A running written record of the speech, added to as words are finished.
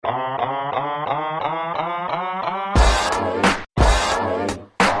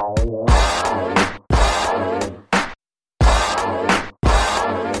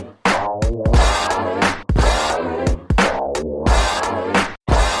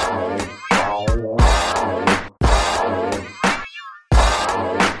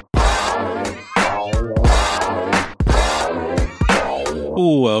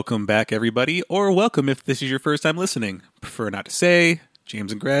Welcome back, everybody, or welcome if this is your first time listening. Prefer not to say.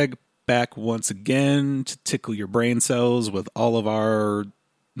 James and Greg back once again to tickle your brain cells with all of our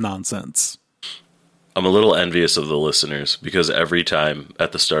nonsense. I'm a little envious of the listeners because every time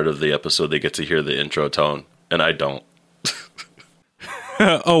at the start of the episode they get to hear the intro tone, and I don't.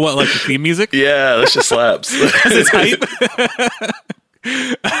 Oh, what, like the theme music? Yeah, that just slaps. Because it's hype.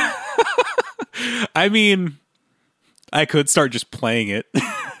 I mean, I could start just playing it.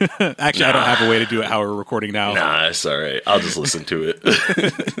 Actually, I don't have a way to do it how we're recording now. Nah, it's all right. I'll just listen to it.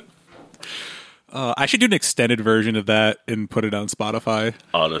 I should do an extended version of that and put it on Spotify.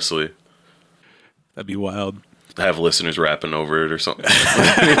 Honestly. That'd be wild. Have listeners rapping over it or something.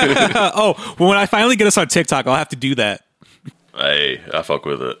 Well, when I finally get us on TikTok, I'll have to do that. Hey, I fuck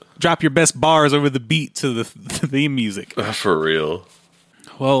with it. Drop your best bars over the beat to the theme music. For real.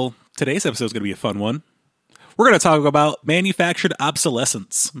 Well, today's episode is going to be a fun one. We're going to talk about manufactured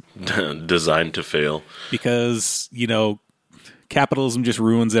obsolescence. Designed to fail. Because, capitalism just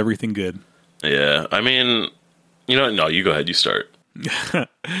ruins everything good. Yeah, I mean, no, you go ahead, you start.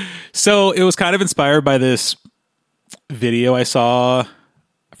 So it was kind of inspired by this video I saw.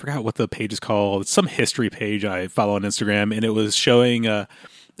 I forgot what the page is called. It's some history page I follow on Instagram, and it was showing an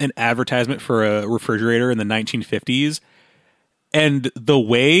advertisement for a refrigerator in the 1950s. And the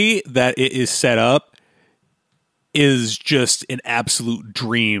way that it is set up is just an absolute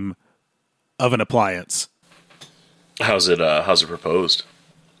dream of an appliance. How's it proposed?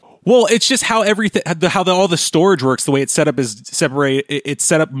 Well, it's just how everything, all the storage works. The way it's set up is it's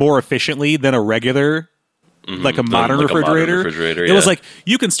set up more efficiently than a regular, like a modern refrigerator. It was like,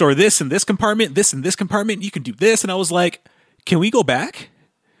 you can store this in this compartment, this in this compartment. You can do this, and I was like, can we go back?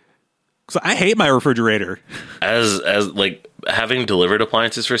 Because I hate my refrigerator. As like having delivered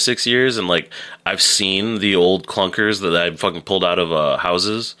appliances for 6 years, and like I've seen the old clunkers that I fucking pulled out of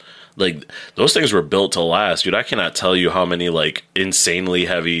houses. Like, those things were built to last, dude. I cannot tell you how many, like, insanely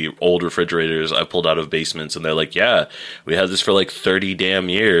heavy old refrigerators I pulled out of basements, and they're like, yeah, we had this for, like, 30 damn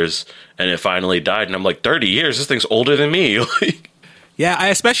years, and it finally died, and I'm like, 30 years? This thing's older than me. Yeah, I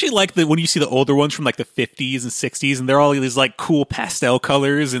especially like when you see the older ones from, like, the 50s and 60s, and they're all these, like, cool pastel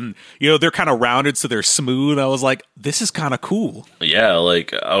colors, and, they're kind of rounded, so they're smooth. I was like, this is kind of cool. Yeah,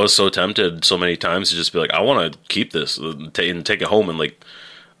 like, I was so tempted so many times to just be like, I want to keep this and take it home, and, like,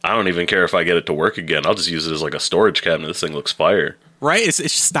 I don't even care if I get it to work again. I'll just use it as like a storage cabinet. This thing looks fire. Right?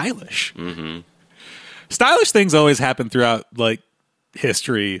 It's stylish. Mm-hmm. Stylish things always happen throughout like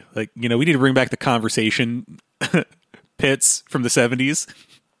history. Like, we need to bring back the conversation pits from the 70s.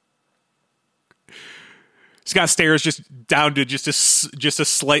 It's got stairs just down to just a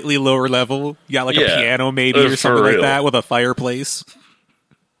slightly lower level. You got like a piano maybe or something like that with a fireplace.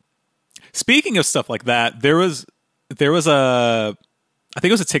 Speaking of stuff like that, there was I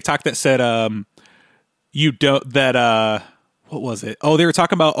think it was a TikTok that said, what was it? Oh, they were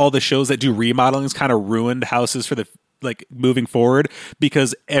talking about all the shows that do remodelings kind of ruined houses for moving forward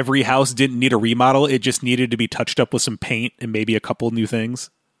because every house didn't need a remodel. It just needed to be touched up with some paint and maybe a couple new things.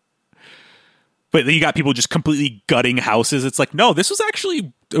 But you got people just completely gutting houses. It's like, no, this was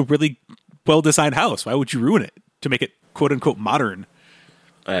actually a really well-designed house. Why would you ruin it to make it quote unquote modern?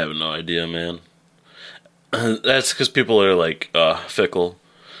 I have no idea, man. That's because people are like fickle.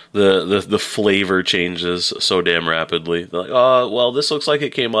 The flavor changes so damn rapidly. They're like, oh, well, this looks like it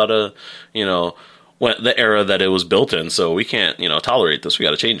came out of the era that it was built in, so we can't tolerate this. We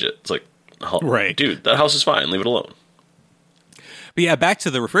got to change it. It's like, right, dude, that house is fine. Leave it alone. But yeah, back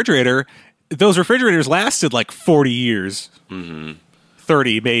to the refrigerator. Those refrigerators lasted like 40 years,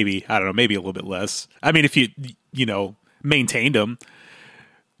 30 maybe. I don't know, maybe a little bit less. I mean, if you maintained them.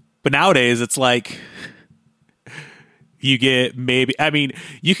 But nowadays, it's like. You get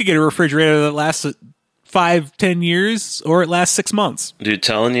you could get a refrigerator that lasts 5-10 years or it lasts 6 months. Dude,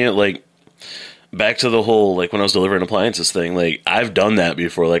 telling you, like, back to the whole, like, when I was delivering appliances thing, like, I've done that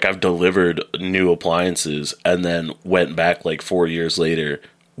before. Like, I've delivered new appliances and then went back, like, 4 years later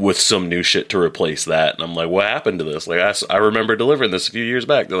with some new shit to replace that. And I'm like, what happened to this? Like, I remember delivering this a few years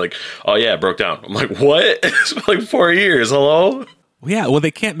back. They're like, oh, yeah, it broke down. I'm like, what? It's been like 4 years. Hello? Well, yeah, well, they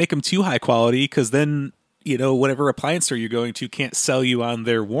can't make them too high quality because then whatever appliance store you're going to can't sell you on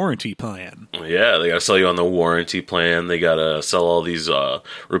their warranty plan. Yeah, they got to sell you on the warranty plan. They got to sell all these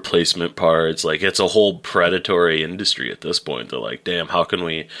replacement parts. Like, it's a whole predatory industry at this point. They're like, damn, how can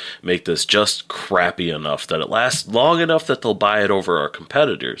we make this just crappy enough that it lasts long enough that they'll buy it over our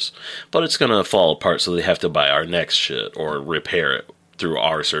competitors? But it's going to fall apart, so they have to buy our next shit or repair it through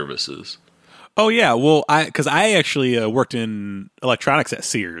our services. Oh, yeah. Well, because I actually worked in electronics at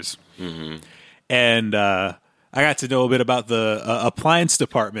Sears. Mm-hmm. And I got to know a bit about the appliance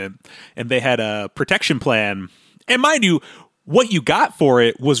department, and they had a protection plan. And mind you, what you got for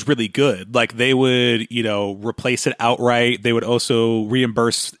it was really good. Like they would, replace it outright. They would also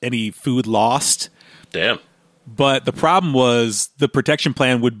reimburse any food lost. Damn. But the problem was the protection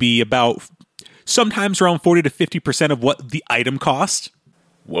plan would be about sometimes around 40 to 50% of what the item cost.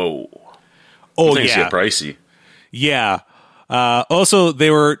 Whoa. Oh, Things yeah. get pricey. Yeah. Also,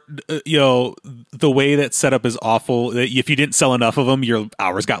 they were, the way that setup is awful. If you didn't sell enough of them, your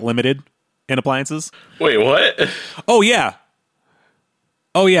hours got limited in appliances. Wait, what? Oh, yeah.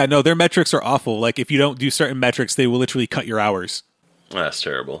 Oh, yeah. No, their metrics are awful. Like, if you don't do certain metrics, they will literally cut your hours. That's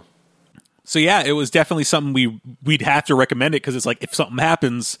terrible. So, yeah, it was definitely something we'd have to recommend it because it's like, if something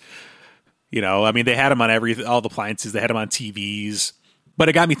happens, they had them on all the appliances. They had them on TVs. But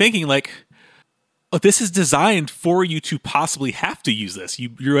it got me thinking, like, oh, this is designed for you to possibly have to use this.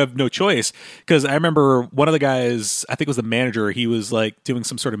 You have no choice. Because I remember one of the guys, I think it was the manager, he was like doing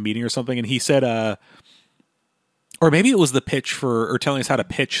some sort of meeting or something, and he said, or maybe it was the pitch or telling us how to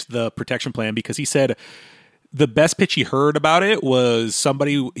pitch the protection plan, because he said the best pitch he heard about it was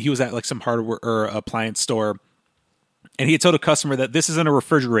he was at like some hardware or appliance store, and he had told a customer that this isn't a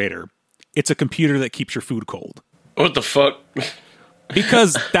refrigerator. It's a computer that keeps your food cold. What the fuck?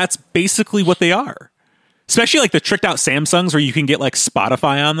 Because that's basically what they are. Especially like the tricked out Samsungs where you can get like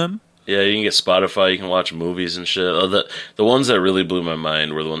Spotify on them. Yeah, you can get Spotify, you can watch movies and shit. The ones that really blew my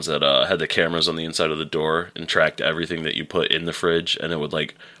mind were the ones that had the cameras on the inside of the door and tracked everything that you put in the fridge, and it would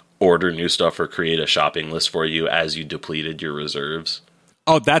like order new stuff or create a shopping list for you as you depleted your reserves.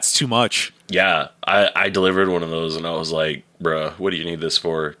 Oh, that's too much. Yeah, I delivered one of those and I was like, bruh, what do you need this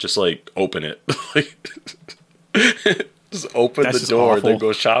for? Just like open it. Just open the door and then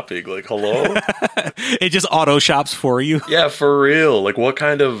go shopping. Like, hello? It just auto shops for you. Yeah, for real. Like, what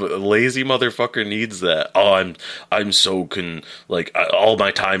kind of lazy motherfucker needs that? Oh, I'm so all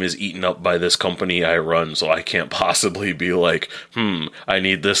my time is eaten up by this company I run, so I can't possibly be like, I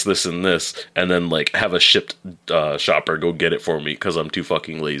need this, this, and this, and then like have a shipped shopper go get it for me because I'm too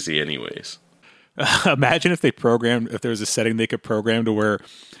fucking lazy anyways. Imagine if there was a setting they could program to where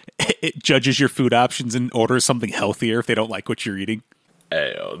it judges your food options and orders something healthier if they don't like what you're eating.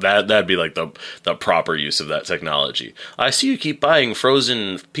 Hey, that'd be like the proper use of that technology. I see you keep buying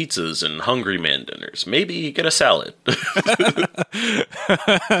frozen pizzas and Hungry Man dinners. Maybe get a salad.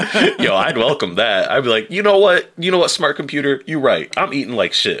 Yo, I'd welcome that. I'd be like, you know what, smart computer, you're right. I'm eating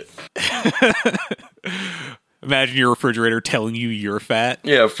like shit. Imagine your refrigerator telling you you're fat.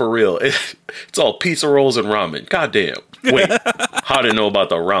 Yeah, for real. It's all pizza rolls and ramen. Goddamn. Wait, how did it know about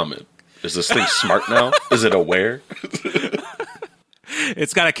the ramen? Is this thing smart now? Is it aware?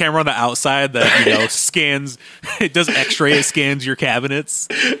 It's got a camera on the outside that, scans. It does X-ray. It scans your cabinets.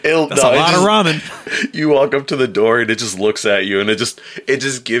 That's a lot of ramen. You walk up to the door and it just looks at you and it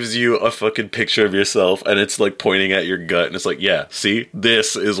just gives you a fucking picture of yourself and it's like pointing at your gut and it's like, yeah, see,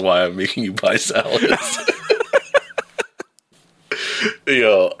 this is why I'm making you buy salads.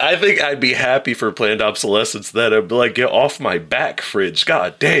 Yo, I think I'd be happy for planned obsolescence. That I'd be like, get off my back, fridge.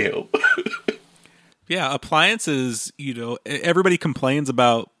 God damn. Yeah, appliances, everybody complains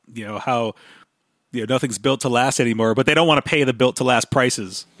about, how, nothing's built to last anymore, but they don't want to pay the built to last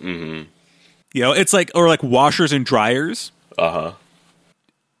prices. Mm-hmm. It's like, or like washers and dryers. Uh-huh.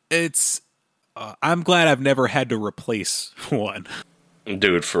 It's, I'm glad I've never had to replace one.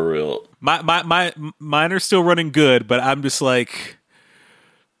 Dude, for real. Mine are still running good, but I'm just like,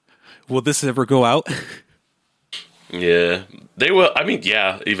 will this ever go out? Yeah, they will. I mean,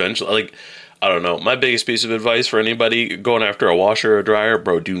 yeah, eventually. Like, I don't know. My biggest piece of advice for anybody going after a washer or a dryer,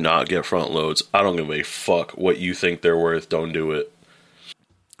 bro, do not get front loads. I don't give a fuck what you think they're worth. Don't do it.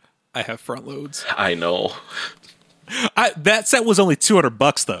 I have front loads. I know. That set was only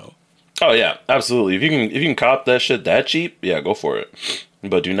 $200 though. Oh yeah, absolutely. If you can cop that shit that cheap, yeah, go for it.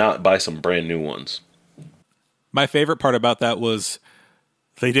 But do not buy some brand new ones. My favorite part about that was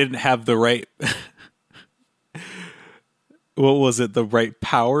they didn't have the right what was it? The right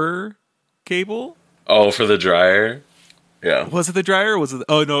power cable? Oh, for the dryer? Yeah. Was it the dryer? Or was it?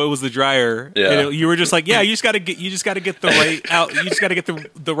 Oh no, it was the dryer. Yeah. You were just like, yeah, you just got to get the right out. You just got to get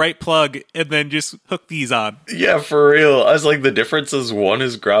the right plug, and then just hook these on. Yeah, for real. I was like, the difference is one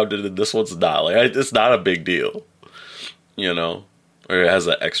is grounded and this one's not. Like, it's not a big deal, or it has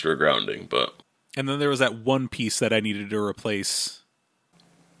that extra grounding. But and then there was that one piece that I needed to replace.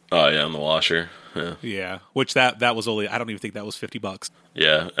 Oh yeah, on the washer. Yeah. Yeah, which that was only, I don't even think that was $50.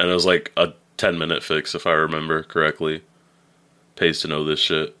 Yeah, and it was like a 10-minute fix if I remember correctly. Pays to know this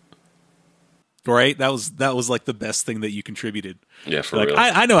shit. right? That was like the best thing that you contributed. Yeah, for Like, real.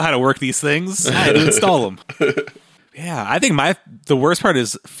 I know how to work these things. I had to install them. Yeah, I think the worst part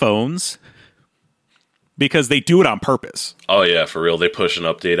is phones because they do it on purpose. Oh yeah, for real. They push an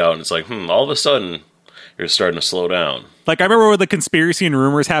update out, and it's like, all of a sudden, you're starting to slow down. Like, I remember when the conspiracy and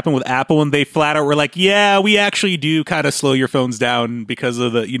rumors happened with Apple, and they flat out were like, yeah, we actually do kind of slow your phones down because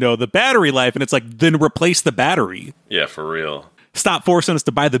of the battery life. And it's like, then replace the battery. Yeah, for real. Stop forcing us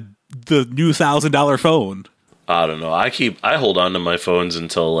to buy the new $1,000 phone. I don't know. I hold on to my phones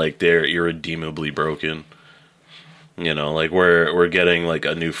until like they're irredeemably broken. Like we're getting like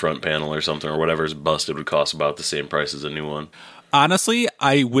a new front panel or something, or whatever's busted would cost about the same price as a new one. Honestly,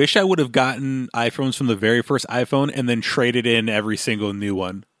 I wish I would have gotten iPhones from the very first iPhone and then traded in every single new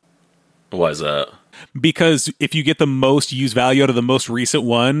one. Why is that? Because if you get the most use value out of the most recent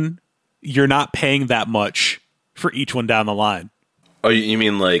one, you're not paying that much for each one down the line. Oh, you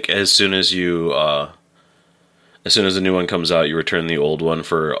mean like as soon as the new one comes out, you return the old one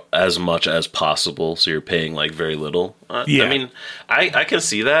for as much as possible, so you're paying like very little? Yeah. I mean, I can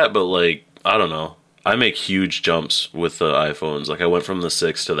see that, but like, I don't know. I make huge jumps with the iPhones. Like I went from the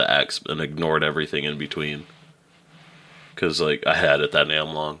 6 to the X and ignored everything in between. Because like I had it that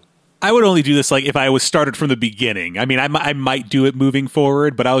damn long. I would only do this like if I was started from the beginning. I mean, I might do it moving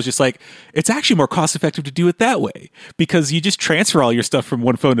forward, but I was just like, it's actually more cost effective to do it that way because you just transfer all your stuff from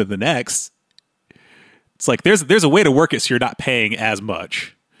one phone to the next. It's like there's a way to work it so you're not paying as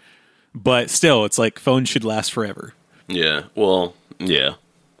much. But still, it's like phones should last forever. Yeah. Well, yeah.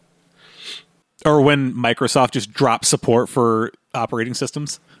 Or when Microsoft just drops support for operating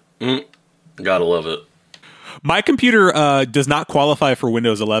systems. Gotta love it. My computer does not qualify for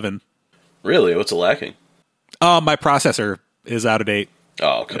Windows 11. Really? What's it lacking? My processor is out of date.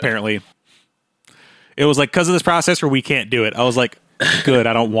 Oh, okay. Apparently. It was like, because of this processor, we can't do it. I was like, good,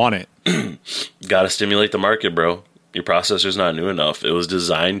 I don't want it. Gotta stimulate the market, bro. Your processor's not new enough. It was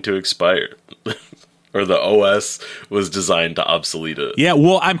designed to expire. Or the OS was designed to obsolete it. Yeah,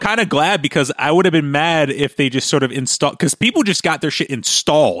 well, I'm kind of glad because I would have been mad if they just sort of installed, because people just got their shit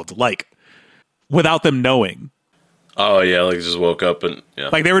installed, like, without them knowing. Oh, yeah, like just woke up and, yeah.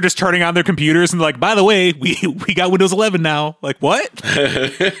 Like, they were just turning on their computers and like, by the way, we got Windows 11 now. Like, what?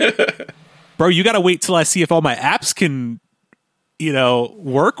 Bro, you got to wait till I see if all my apps can,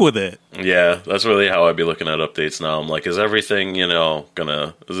 work with it. Yeah, that's really how I'd be looking at updates now. I'm like, is everything gonna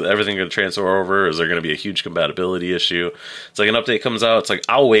transfer over? Is there gonna be a huge compatibility issue? It's like an update comes out, it's like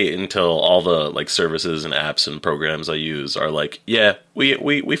I'll wait until all the like services and apps and programs I use are like, yeah,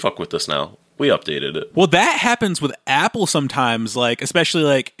 we fuck with this now. We updated it. Well, that happens with Apple sometimes, like especially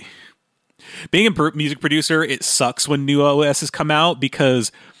like being a music producer, it sucks when new OSs come out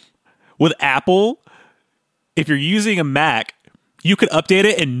because with Apple, if you're using a Mac, you could update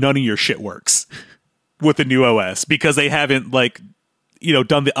it and none of your shit works with the new OS because they haven't done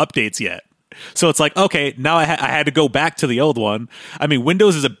the updates yet. So it's like, okay, now I had to go back to the old one. I mean,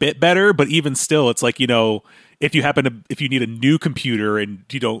 Windows is a bit better, but even still, it's like, if you need a new computer and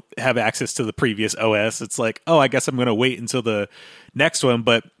you don't have access to the previous OS, it's like, oh, I guess I'm going to wait until the next one.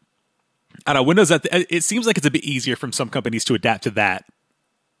 But I don't know, Windows, it seems like it's a bit easier from some companies to adapt to that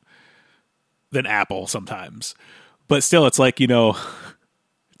than Apple sometimes. But still, it's like, it's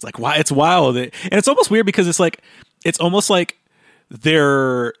like, why? It's wild. And it's almost weird because it's almost like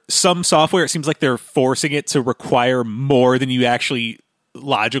some software, it seems like they're forcing it to require more than you actually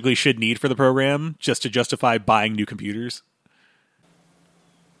logically should need for the program just to justify buying new computers.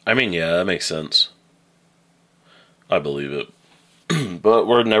 I mean, yeah, that makes sense. I believe it. But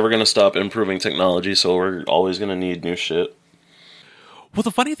we're never going to stop improving technology, so we're always going to need new shit. Well,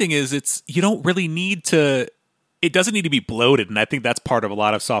 the funny thing is, you don't really need to... It doesn't need to be bloated, and I think that's part of a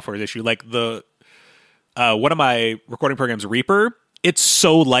lot of software's issue. Like one of my recording programs, Reaper, it's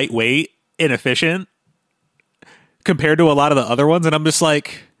so lightweight and efficient compared to a lot of the other ones, and I'm just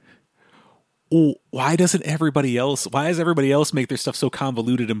like, why does everybody else make their stuff so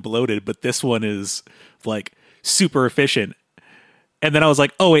convoluted and bloated, but this one is like super efficient? And then I was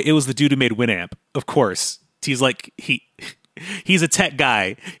like, oh wait, it was the dude who made Winamp. Of course. He's like, he's a tech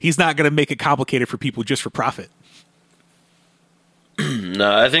guy. He's not going to make it complicated for people just for profit.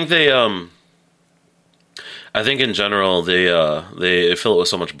 No, I think I think in general they fill it with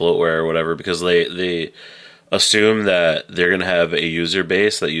so much bloatware or whatever because they assume that they're going to have a user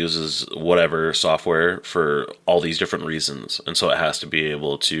base that uses whatever software for all these different reasons, and so it has to be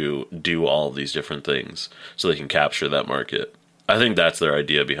able to do all of these different things so they can capture that market. I think that's their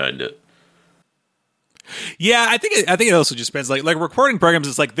idea behind it. Yeah, I think it also just depends. Like recording programs,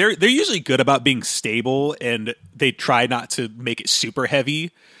 it's like they're usually good about being stable, and they try not to make it super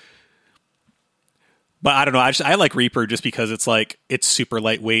heavy. But I don't know. I like Reaper just because it's super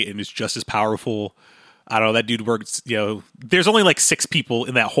lightweight and it's just as powerful. I don't know. That dude works. There's only like 6 people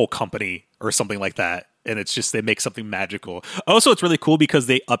in that whole company or something like that, and it's just they make something magical. Also, it's really cool because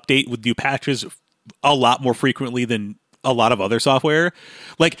they update with new patches a lot more frequently than a lot of other software.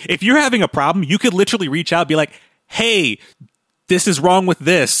 Like if you're having a problem, you could literally reach out, and be like, "Hey, this is wrong with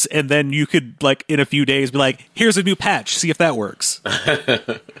this," and then you could like in a few days be like, "Here's a new patch. See if that works."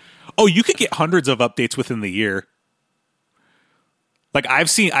 Oh, you could get hundreds of updates within the year. Like I've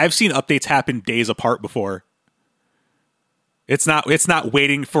seen updates happen days apart before. It's not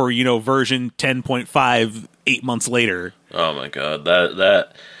waiting for, version 10.5 8 months later. Oh my god,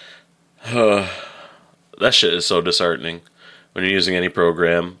 that shit is so disheartening when you're using any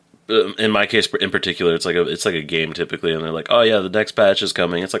program. In my case, in particular, it's like a game typically, and they're like, "Oh yeah, the next patch is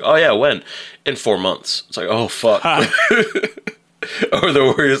coming." It's like, "Oh yeah, when?" In 4 months. It's like, "Oh fuck." Or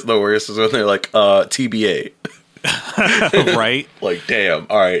the worst is when they're like, TBA. Right? Like, damn.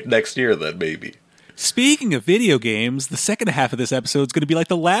 All right, next year then, maybe. Speaking of video games, the second half of this episode is going to be like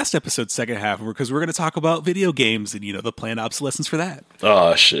the last episode's second half, because we're going to talk about video games and, the planned obsolescence for that.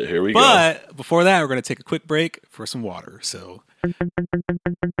 Oh, shit. Here we go. But before that, we're going to take a quick break for some water. So...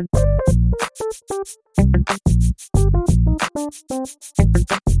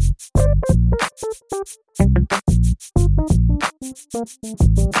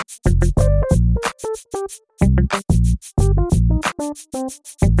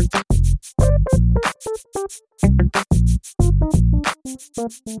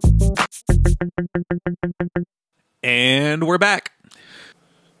 And we're back.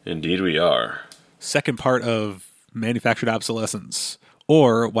 Indeed we are. Second part of manufactured obsolescence,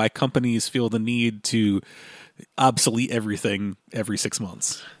 or why companies feel the need to obsolete everything every 6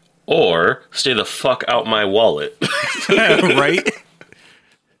 months. Or stay the fuck out my wallet. Right?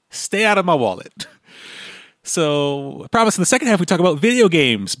 Stay out of my wallet. So, I promise in the second half we talk about video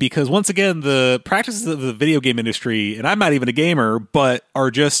games, because once again, the practices of the video game industry, and I'm not even a gamer, but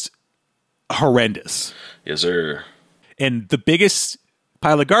are just horrendous. Yes, sir. And the biggest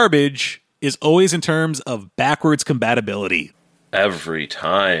pile of garbage is always in terms of backwards compatibility. Every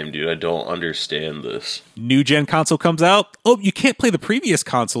time, dude. I don't understand this. New gen console comes out. Oh, you can't play the previous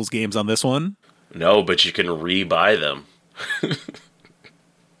console's games on this one. No, but you can re-buy them.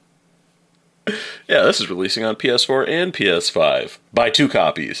 Yeah, this is releasing on PS4 and PS5. Buy 2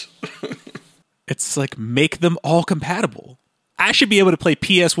 copies. It's like, make them all compatible. I should be able to play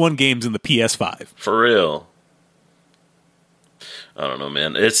PS1 games in the PS5. For real. I don't know,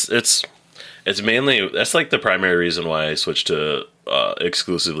 man. It's mainly, that's like the primary reason why I switched to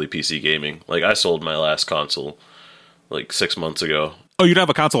exclusively PC gaming. Like, I sold my last console like 6 months ago. Oh, you don't have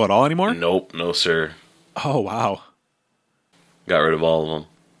a console at all anymore? Nope, no sir. Oh, wow. Got rid of all of them.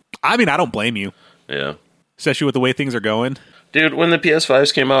 I mean, I don't blame you. Yeah. Especially with the way things are going. Dude, when the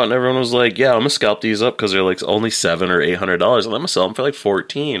PS5s came out and everyone was like, yeah, I'm going to scalp these up because they're like only $700 or $800 and I'm going to sell them for like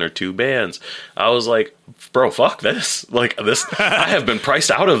 14 or 2 bands. I was like, bro, fuck this. Like, this, I have been priced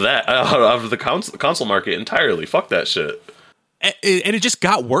out of that, out of the console market entirely. Fuck that shit. And it just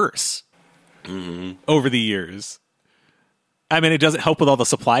got worse over the years. I mean, it doesn't help with all the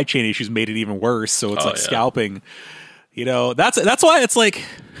supply chain issues made it even worse. So it's scalping. That's why it's like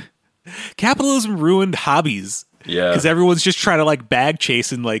capitalism ruined hobbies. Yeah, because everyone's just trying to like bag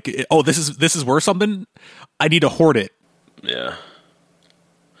chase and like, oh, this is worth something. I need to hoard it. Yeah.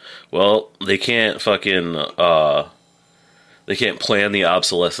 Well, they can't fucking they can't plan the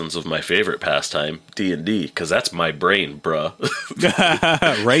obsolescence of my favorite pastime, D&D, because that's my brain, bruh.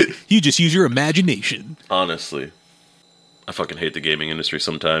 Right? You just use your imagination. Honestly, I fucking hate the gaming industry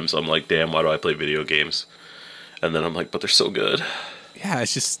sometimes. I'm like, damn, why do I play video games? And then I'm like, but they're so good. Yeah,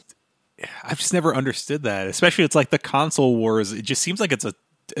 it's just, I've just never understood that. Especially it's like the console wars. It just seems like it's a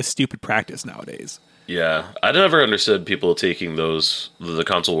stupid practice nowadays. Yeah, I never understood people taking the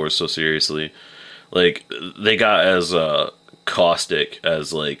console wars so seriously. Like, they got as caustic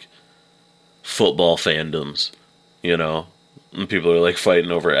as like football fandoms, you know? And people are like fighting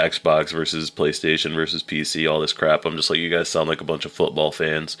over Xbox versus PlayStation versus PC, all this crap. I'm just like, you guys sound like a bunch of football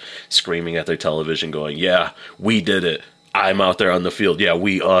fans screaming at their television going, yeah, we did it. I'm out there on the field. Yeah,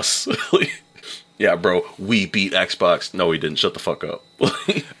 we, us. Yeah, bro, we beat Xbox. No, we didn't. Shut the fuck up. I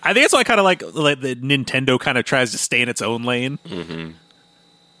think that's why I kind of like the Nintendo kind of tries to stay in its own lane. Mm-hmm.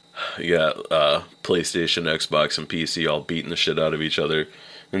 Yeah, PlayStation, Xbox, and PC all beating the shit out of each other.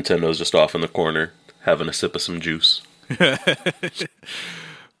 Nintendo's just off in the corner having a sip of some juice.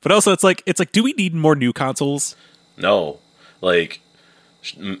 But also, it's like, do we need more new consoles? No, like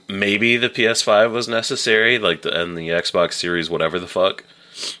maybe the PS5 was necessary, like and the Xbox Series, whatever the fuck.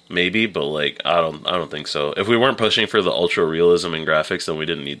 maybe, but like I don't think so. If we weren't pushing for the ultra realism and graphics, then we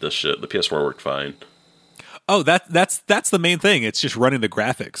didn't need this shit. The PS4 worked fine. Oh, that's the main thing. It's just running the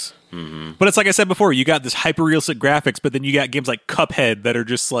graphics. Mm-hmm. But it's like I said before, you got this hyper realistic graphics, but then you got games like Cuphead that are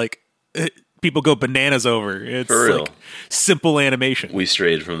just like people go bananas over. It's For real. like simple animation. We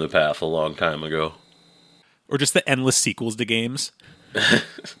strayed from the path a long time ago. Or just the endless sequels to games.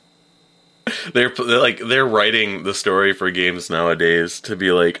 They're writing the story for games nowadays to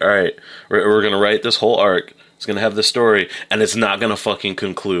be like, all right, we're gonna write this whole arc. It's gonna have this story, and it's not gonna fucking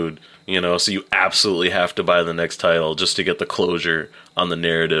conclude. You know, so you absolutely have to buy the next title just to get the closure on the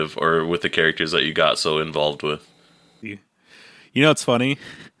narrative or with the characters that you got so involved with. You know what's funny?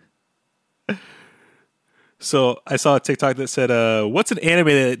 So I saw a TikTok that said, what's an anime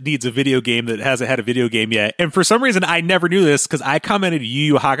that needs a video game that hasn't had a video game yet? And for some reason, I never knew this because I commented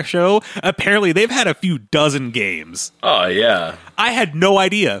Yu Yu Hakusho. Apparently, they've had a few dozen games. Oh, yeah. I had no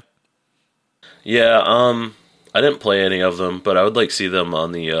idea. Yeah, I didn't play any of them, but I would like see them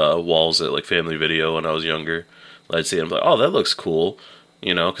on the walls at like Family Video when I was younger. I'd see them like, oh, that looks cool.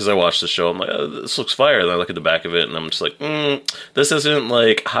 You know, because I watched the show, I'm like, oh, this looks fire. And I look at the back of it, and I'm just like, this isn't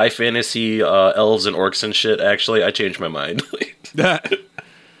like high fantasy elves and orcs and shit. Actually, I changed my mind.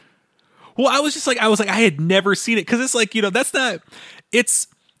 Well, I was like, I had never seen it because it's like, you know, that's not. It's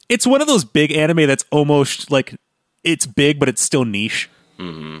one of those big anime that's almost like it's big, but it's still niche.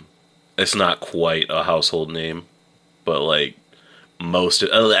 Mm-hmm. It's not quite a household name, but like most,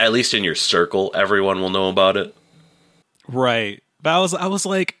 at least in your circle, everyone will know about it. Right. But I was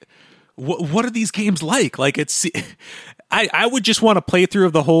like, what are these games like? Like it's, I would just want to play through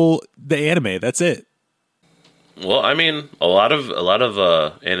of the anime. That's it. Well, I mean, a lot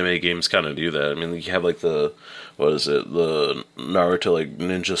of anime games kind of do that. I mean, you have like the Naruto like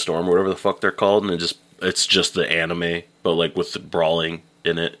Ninja Storm or whatever the fuck they're called, and it's just the anime, but like with the brawling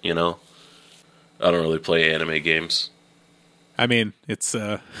in it. You know, I don't really play anime games. I mean, it's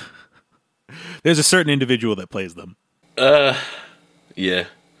there's a certain individual that plays them. Yeah,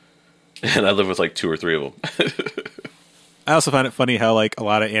 and I live with like 2 or 3 of them. I also find it funny how like a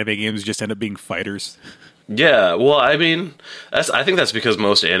lot of anime games just end up being fighters. Yeah, well, I mean, I think that's because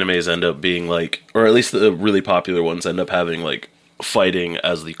most animes end up being like, or at least the really popular ones end up having like fighting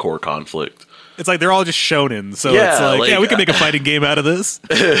as the core conflict. It's like they're all just shonen, so Yeah, it's like like, yeah, we can make a fighting game out of this.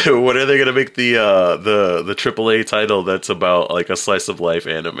 When are they gonna make the AAA title that's about like a slice of life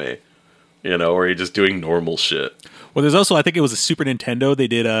anime? You know, or you're just doing normal shit. Well, there's also, I think it was a Super Nintendo. They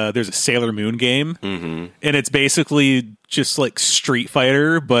did there's a Sailor Moon game, and it's basically just like Street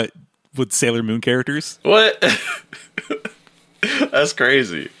Fighter, but with Sailor Moon characters. What? That's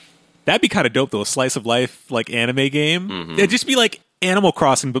crazy. That'd be kind of dope, though. A slice of life like anime game. It'd just be like Animal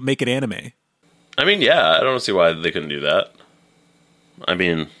Crossing, but make it anime. I mean, yeah, I don't see why they couldn't do that. I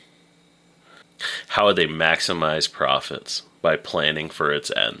mean, how would they maximize profits? By planning for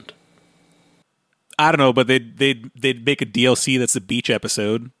its end. I don't know, but they'd make a DLC that's the beach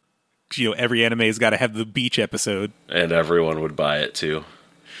episode. You know, every anime's got to have the beach episode, and everyone would buy it too.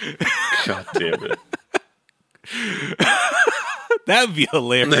 God damn it! That'd be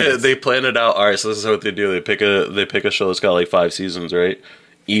hilarious. They plan it out. All right, so this is what they do. They pick a show that's got like 5 seasons, right?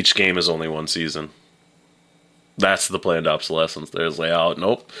 Each game is only 1 season. That's the planned obsolescence. There's like, oh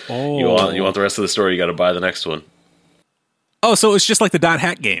nope. Oh. You want the rest of the story? You got to buy the next one. Oh, so it's just like the Dot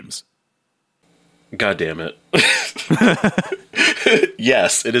Hack games. God damn it.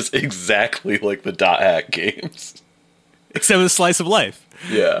 Yes, it is exactly like the Dot Hack games. Except with a slice of life.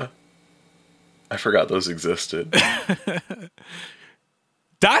 Yeah. I forgot those existed.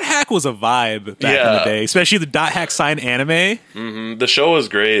 Dot Hack was a vibe back in the day, especially the Dot Hack sign anime. Mm-hmm. The show was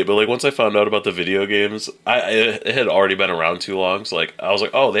great, but like once I found out about the video games, it had already been around too long. So like I was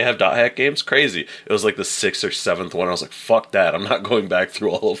like, oh, they have Dot Hack games? Crazy. It was like the 6th or 7th one. I was like, fuck that. I'm not going back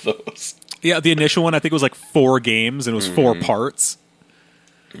through all of those. Yeah, the initial one I think was like 4 games and it was 4 parts.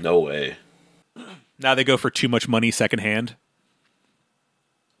 No way. Now they go for too much money secondhand.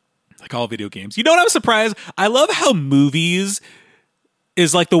 Like all video games. You know what I'm surprised? I love how movies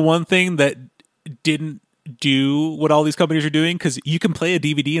is like the one thing that didn't do what all these companies are doing, because you can play a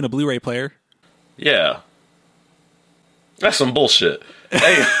DVD and a Blu-ray player. Yeah. That's some bullshit.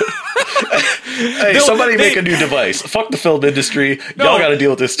 Hey, hey, somebody make a new device. Fuck the film industry. Y'all got to deal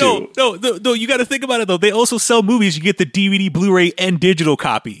with this too. No. You got to think about it though. They also sell movies. You get the DVD, Blu-ray, and digital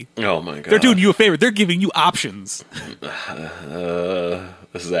copy. Oh my god, they're doing you a favor. They're giving you options.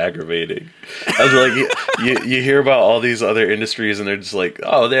 This is aggravating. I was like, you hear about all these other industries, and they're just like,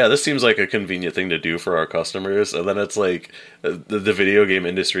 oh yeah, this seems like a convenient thing to do for our customers. And then it's like the video game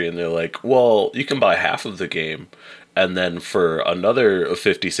industry, and they're like, well, you can buy half of the game. And then for another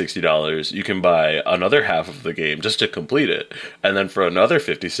 $50-$60, you can buy another half of the game just to complete it. And then for another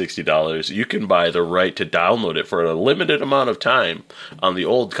 $50-$60, you can buy the right to download it for a limited amount of time on the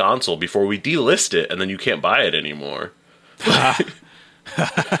old console before we delist it, and then you can't buy it anymore. That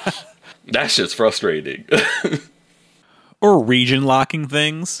shit's frustrating. Or region locking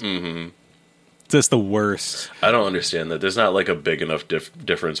things. Mm-hmm. Just the worst. I don't understand that. There's not like a big enough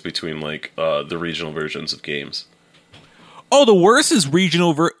difference between like the regional versions of games. Oh, the worst is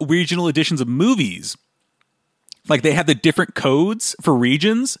regional editions of movies. Like they have the different codes for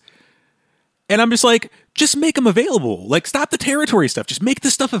regions. And I'm just like, just make them available. Like stop the territory stuff. Just make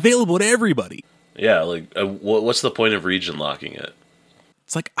this stuff available to everybody. Yeah, like what's the point of region locking it?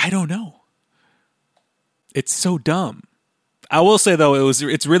 It's like, I don't know. It's so dumb. I will say though,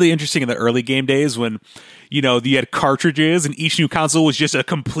 it's really interesting in the early game days when, you had cartridges and each new console was just a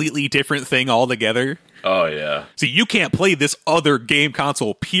completely different thing altogether. Oh yeah. So you can't play this other game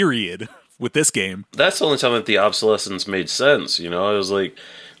console, period, with this game. That's the only time that the obsolescence made sense. It was like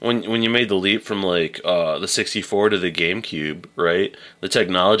when you made the leap from like the 64 to the GameCube, right? The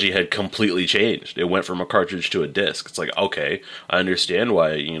technology had completely changed. It went from a cartridge to a disc. It's like, okay, I understand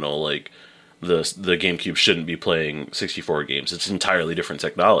why like the GameCube shouldn't be playing 64 games. It's entirely different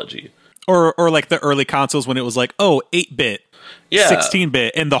technology. Or like the early consoles when it was like, 8-bit. Yeah.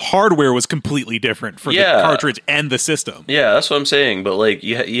 16-bit, and the hardware was completely different for the cartridge and the system. Yeah, that's what I'm saying. But like,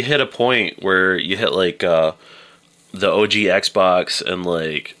 you hit a point where you hit like the OG Xbox and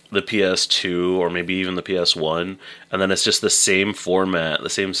like the PS2 or maybe even the PS1, and then it's just the same format, the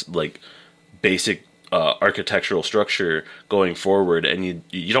same like basic architectural structure going forward, and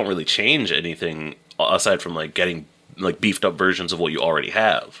you don't really change anything aside from like getting like beefed up versions of what you already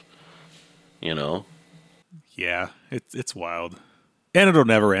have. Yeah, it's wild. And it'll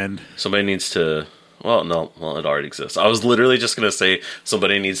never end. Somebody needs to... Well, no. Well, it already exists. I was literally just going to say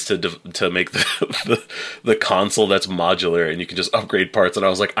somebody needs to make the console that's modular and you can just upgrade parts. And I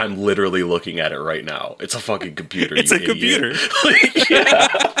was like, I'm literally looking at it right now. It's a fucking computer. It's a computer.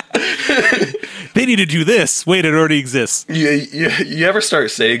 They need to do this. Wait, it already exists. You ever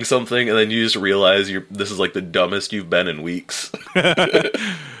start saying something and then you just realize this is like the dumbest you've been in weeks?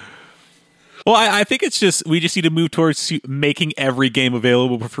 Well, I think we just need to move towards making every game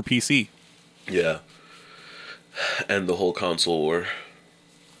available for PC. Yeah. And the whole console war.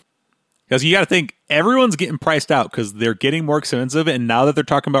 Because you got to think, everyone's getting priced out because they're getting more expensive, and now that they're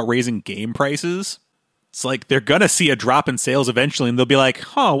talking about raising game prices, it's like they're going to see a drop in sales eventually, and they'll be like,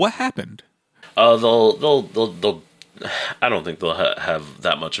 what happened? They'll I don't think they'll have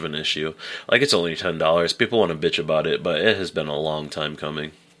that much of an issue. Like, it's only $10. People want to bitch about it, but it has been a long time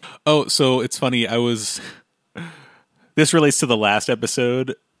coming. Oh, so it's funny. This relates to the last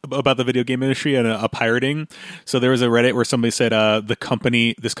episode about the video game industry and a pirating. So there was a Reddit where somebody said this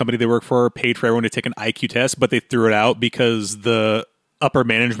company they work for paid for everyone to take an IQ test, but they threw it out because the upper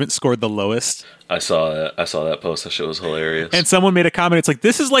management scored the lowest. I saw that post. That shit was hilarious. And someone made a comment. It's like,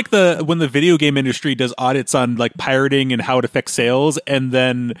 this is like when the video game industry does audits on like pirating and how it affects sales, and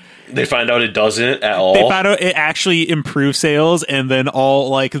then they find out it doesn't at all. They found out it actually improves sales, and then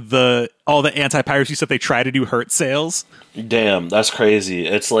all the anti-piracy stuff they try to do hurt sales. Damn, that's crazy.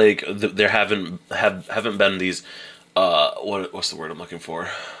 It's like there haven't been these what's the word I'm looking for?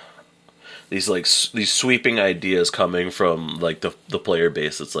 These sweeping ideas coming from like the player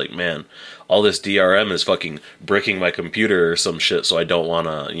base. It's like, man, all this DRM is fucking bricking my computer or some shit, so I don't want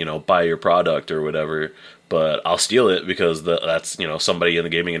to buy your product or whatever. But I'll steal it because that's somebody in the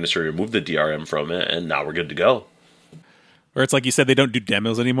gaming industry removed the DRM from it, and now we're good to go. Or it's like you said, they don't do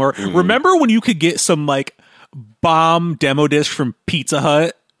demos anymore. Mm-hmm. Remember when you could get some like bomb demo disc from Pizza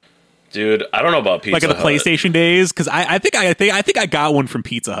Hut? Dude, I don't know about Pizza Hut. Like in the PlayStation days, because I think I got one from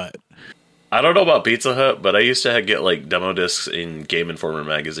Pizza Hut. I don't know about Pizza Hut, but I used to get like demo discs in Game Informer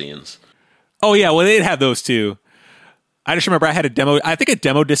magazines. Oh yeah, well they'd have those too. I just remember I had a demo. I think a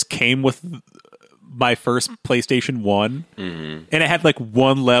demo disc came with my first PlayStation 1, and it had like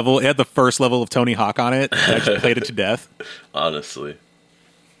one level. It had the first level of Tony Hawk on it. I just played it to death. Honestly,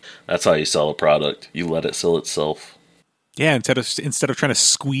 that's how you sell a product. You let it sell itself. Yeah, instead of trying to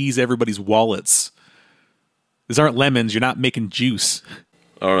squeeze everybody's wallets. These aren't lemons. You're not making juice.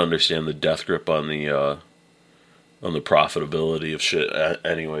 I don't understand the death grip on the profitability of shit.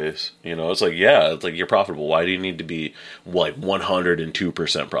 Anyways, it's like, yeah, it's like you're profitable. Why do you need to be like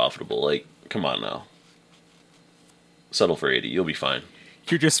 102% profitable? Like, come on now. Settle for 80. You'll be fine.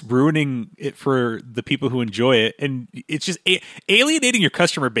 You're just ruining it for the people who enjoy it, and it's just alienating your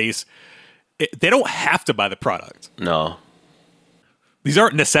customer base. They don't have to buy the product. No. These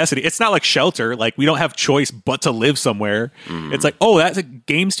aren't necessity. It's not like Shelter. Like, we don't have choice but to live somewhere. It's like, oh,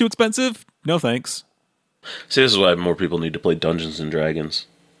 game's too expensive? No thanks. See, this is why more people need to play Dungeons and Dragons.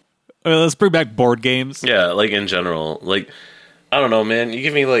 Let's bring back board games. Yeah, like in general. Like, I don't know, man. You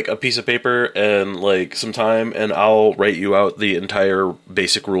give me like a piece of paper and like some time, and I'll write you out the entire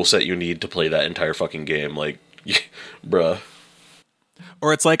basic rule set you need to play that entire fucking game. Like, bruh.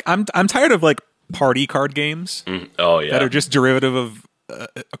 Or it's like, I'm tired of like party card games. Oh yeah, that are just derivative of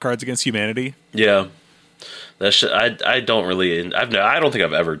Cards Against Humanity. Yeah, that shit. I don't really. I don't think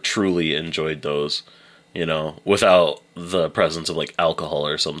I've ever truly enjoyed those. You know, without the presence of like alcohol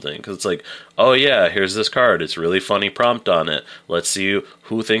or something. Because it's like, oh yeah, here's this card. It's really funny prompt on it. Let's see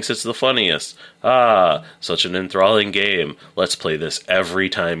who thinks it's the funniest. Ah, such an enthralling game. Let's play this every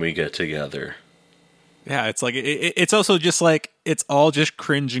time we get together. Yeah, it's like it's also just like it's all just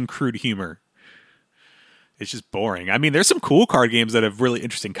cringe and crude humor. It's just boring. I mean, there's some cool card games that have really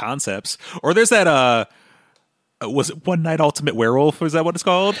interesting concepts. Or there's that was it One Night Ultimate Werewolf? Was that what it's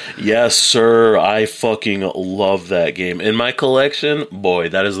called? Yes, sir. I fucking love that game. In my collection, boy,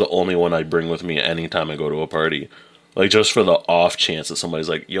 that is the only one I bring with me anytime I go to a party. Like, just for the off chance that somebody's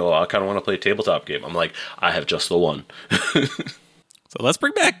like, yo, I kind of want to play a tabletop game. I'm like, I have just the one. So let's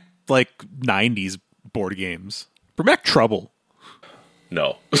bring back, like, 90s board games. Bring back Trouble.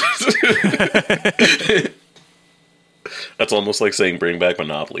 No. That's almost like saying bring back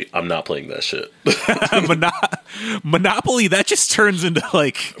Monopoly. I'm not playing that shit. Monopoly, that just turns into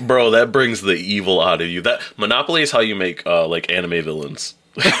like... Bro, that brings the evil out of you. That Monopoly is how you make like anime villains.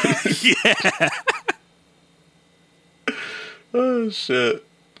 Yeah. Oh, shit.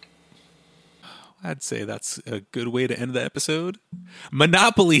 I'd say that's a good way to end the episode.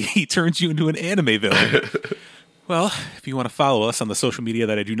 Monopoly turns you into an anime villain. Well, if you want to follow us on the social media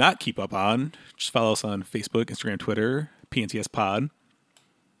that I do not keep up on, just follow us on Facebook, Instagram, Twitter, PNTS Pod.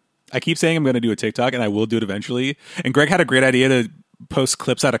 I keep saying I'm going to do a TikTok, and I will do it eventually. And Greg had a great idea to post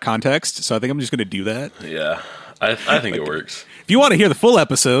clips out of context, so I think I'm just going to do that. Yeah, I think it works. If you want to hear the full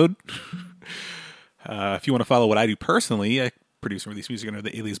episode, if you want to follow what I do personally, I produce and release music under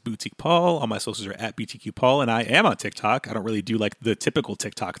the alias Boutique Paul. All my socials are at BTQ Paul, and I am on TikTok. I don't really do like the typical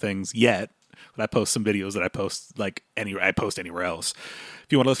TikTok things yet. But I post some videos that I post anywhere else. If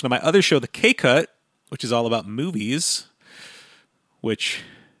you want to listen to my other show, The K-Cut, which is all about movies, which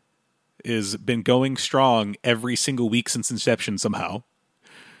has been going strong every single week since inception somehow.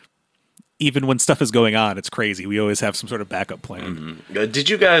 Even when stuff is going on, it's crazy. We always have some sort of backup plan. Mm-hmm. Did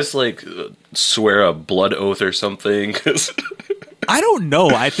you guys like swear a blood oath or something? I don't know.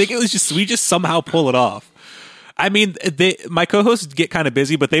 I think it was we just somehow pull it off. I mean, my co-hosts get kind of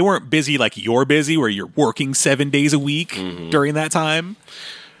busy, but they weren't busy like you're busy, where you're working 7 days a week during that time.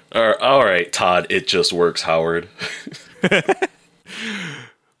 All right, Todd, it just works, Howard.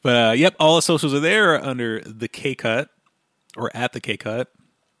 But, yep, all the socials are there under The K-Cut, or at The K-Cut.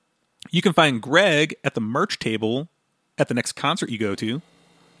 You can find Greg at the merch table at the next concert you go to.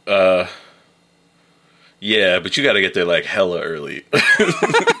 Yeah, but you got to get there like hella early.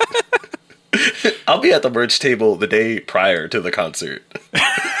 I'll be at the merch table the day prior to the concert.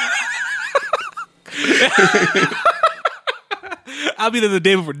 I'll be there the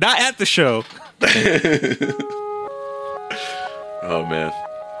day before, not at the show. Oh, man.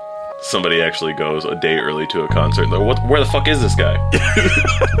 Somebody actually goes a day early to a concert. Like, where the fuck is this guy?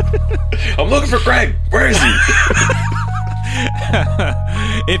 I'm looking for Greg. Where is he?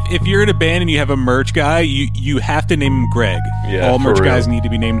 If you're in a band and you have a merch guy, you have to name him Greg. Yeah, all merch real. guys need to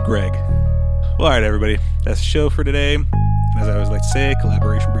be named Greg. Well, all right, everybody. That's the show for today. And as I always like to say,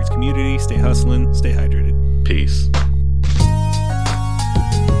 collaboration breeds community. Stay hustling. Stay hydrated. Peace.